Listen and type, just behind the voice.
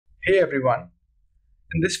Hey everyone,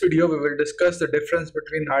 in this video we will discuss the difference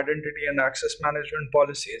between identity and access management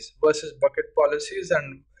policies versus bucket policies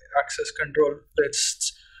and access control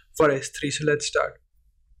lists for S3. So let's start.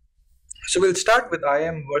 So we'll start with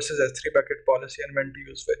IAM versus S3 bucket policy and when to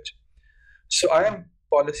use which. So IAM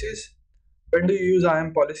policies, when do you use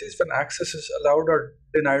IAM policies? When access is allowed or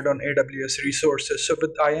denied on AWS resources. So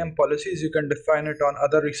with IAM policies you can define it on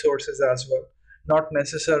other resources as well, not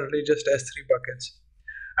necessarily just S3 buckets.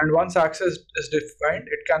 And once access is defined,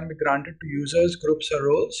 it can be granted to users, groups, or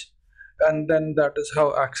roles, and then that is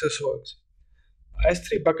how access works.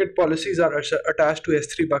 S3 bucket policies are attached to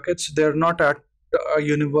S3 buckets. They're not at a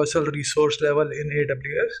universal resource level in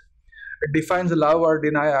AWS. It defines allow or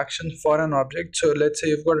deny action for an object. So let's say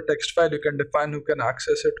you've got a text file, you can define who can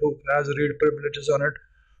access it, who has read privileges on it,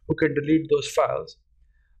 who can delete those files.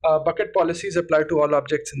 Bucket policies apply to all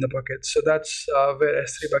objects in the bucket. So that's where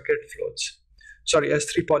S3 bucket floats.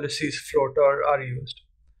 S3 policies float or are used.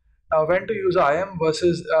 Now, when to use IAM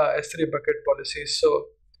versus S3 bucket policies. So,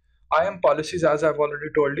 IAM policies, as I've already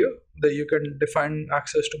told you, that you can define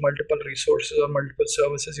access to multiple resources or multiple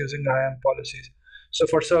services using IAM policies. So,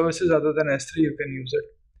 for services other than S3, you can use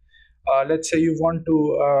it. Let's say you want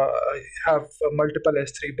to have multiple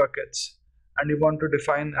S3 buckets and you want to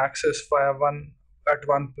define access via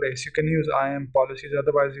one place. You can use IAM policies.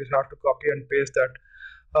 Otherwise, you have to copy and paste that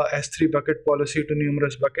S3 bucket policy to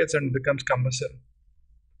numerous buckets and becomes cumbersome.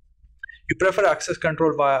 You prefer access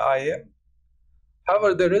control via IAM.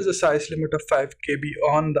 However, there is a size limit of 5 KB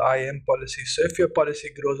on the IAM policy. So if your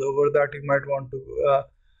policy grows over that, you might want to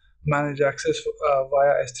manage access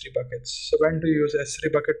via S3 buckets. So when to use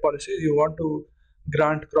S3 bucket policies, you want to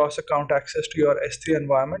grant cross-account access to your S3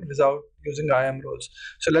 environment without using IAM roles.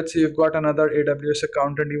 So let's say you've got another AWS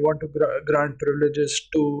account and you want to grant privileges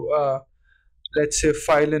to let's say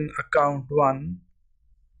file in account 1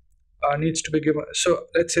 needs to be given. So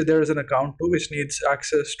let's say there is an account 2 which needs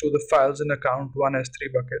access to the files in account 1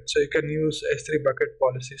 S3 bucket. So you can use S3 bucket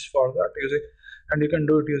policies for that and you can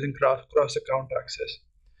do it using cross account access.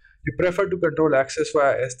 You prefer to control access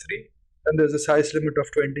via S3 and there's a size limit of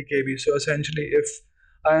 20 KB. So essentially if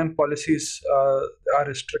IAM policies are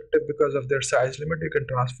restricted because of their size limit, you can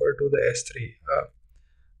transfer to the S3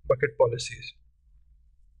 bucket policies.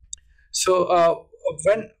 So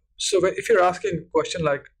if you're asking a question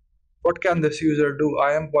like, what can this user do?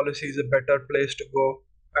 IAM policy is a better place to go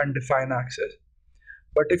and define access.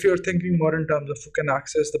 But if you're thinking more in terms of who can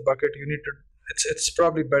access the bucket, it's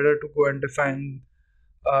probably better to go and define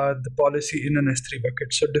the policy in an S3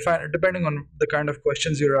 bucket. So depending on the kind of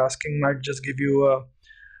questions you're asking might just give you a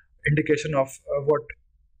indication of what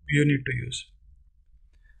you need to use.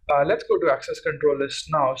 Let's go to access control lists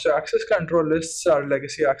now. So access control lists are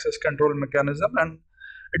legacy access control mechanism, and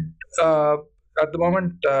at the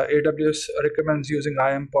moment AWS recommends using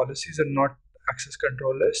IAM policies and not access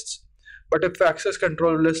control lists. But if access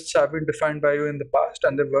control lists have been defined by you in the past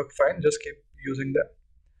and they work fine, just keep using them.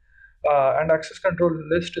 And access control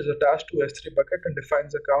list is attached to S3 bucket and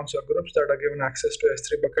defines accounts or groups that are given access to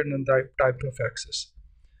S3 bucket and the type of access.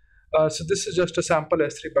 So this is just a sample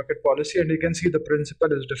S3 bucket policy, and you can see the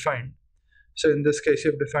principle is defined. So in this case,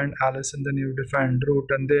 you've defined Alice and then you've defined root,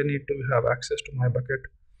 and they need to have access to my bucket.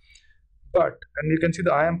 And you can see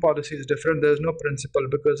the IAM policy is different. There's no principle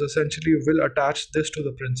because essentially you will attach this to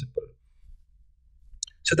the principle.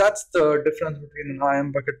 So that's the difference between an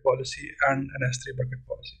IAM bucket policy and an S3 bucket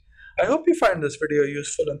policy. I hope you find this video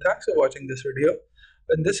useful and thanks for watching this video.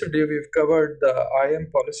 In this video, we've covered the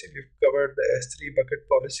IAM policy, we've covered the S3 bucket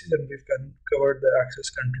policies, and we've covered the access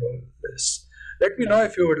control lists. Let me know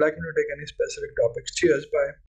if you would like me to take any specific topics. Cheers, bye.